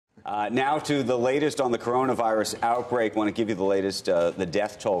Now to the latest on the coronavirus outbreak. I want to give you the latest. The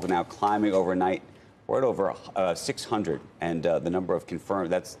death toll now climbing overnight. We're at over 600, and the number of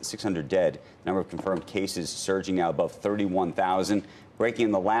confirmed, that's 600 dead. The number of confirmed cases surging now above 31,000. Breaking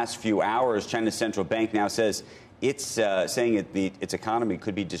in the last few hours, China's central bank now says it's saying its economy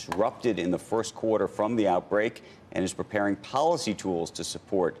could be disrupted in the first quarter from the outbreak and is preparing policy tools to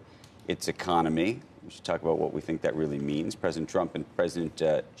support its economy. We should talk about what we think that really means. President Trump and President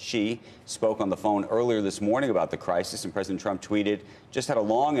Xi spoke on the phone earlier this morning about the crisis, and President Trump tweeted, just had a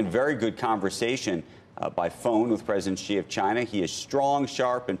long and very good conversation by phone with President Xi of China. He is strong,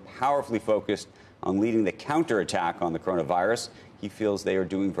 sharp, and powerfully focused on leading the counterattack on the coronavirus. He feels they are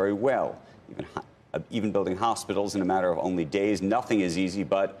doing very well, even building hospitals in a matter of only days. Nothing is easy,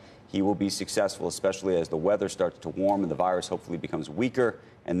 but he will be successful, especially as the weather starts to warm and the virus hopefully becomes weaker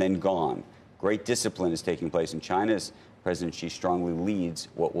and then gone. Great discipline is taking place in China as President Xi strongly leads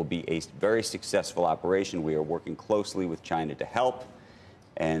what will be a very successful operation. We are working closely with China to help.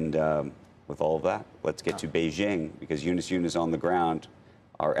 And with all of that, let's get to Beijing, because Eunice is on the ground,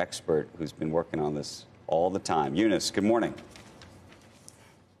 our expert who's been working on this all the time. Eunice, good morning.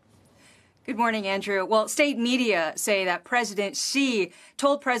 Good morning, Andrew. Well, state media say that President Xi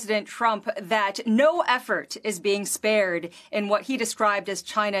told President Trump that no effort is being spared in what he described as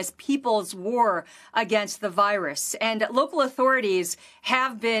China's people's war against the virus. And local authorities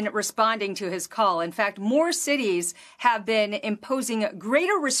have been responding to his call. In fact, more cities have been imposing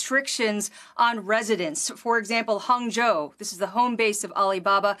greater restrictions on residents. For example, Hangzhou, this is the home base of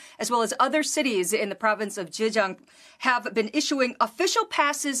Alibaba, as well as other cities in the province of Zhejiang, have been issuing official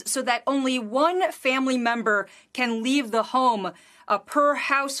passes so that only one family member can leave the home per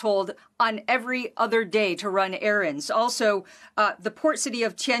household on every other day to run errands. Also, the port city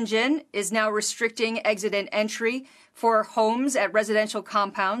of Tianjin is now restricting exit and entry for homes at residential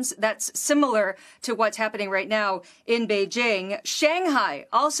compounds. That's similar to what's happening right now in Beijing. Shanghai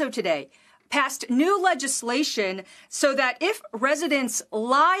also today passed new legislation so that if residents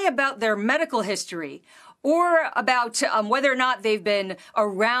lie about their medical history or about whether or not they've been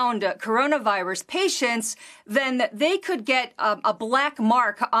around coronavirus patients, then they could get a black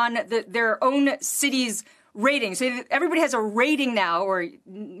mark on their own city's rating. So everybody has a rating now, or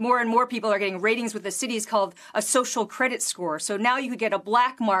more and more people are getting ratings with the cities called a social credit score. So now you could get a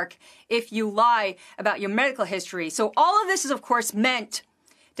black mark if you lie about your medical history. So all of this is, of course, meant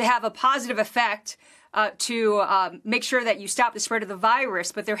to have a positive effect to make sure that you stop the spread of the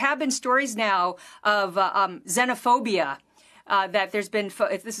virus. But there have been stories now of xenophobia, that there's been,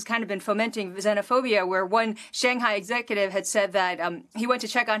 this has kind of been fomenting xenophobia, where one Shanghai executive had said that he went to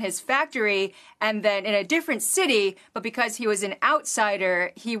check on his factory and then in a different city, but because he was an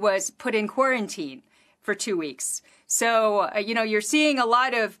outsider, he was put in quarantine for 2 weeks. So, you're seeing a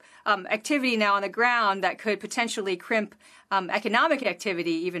lot of activity now on the ground that could potentially crimp economic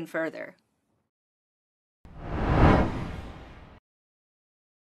activity even further.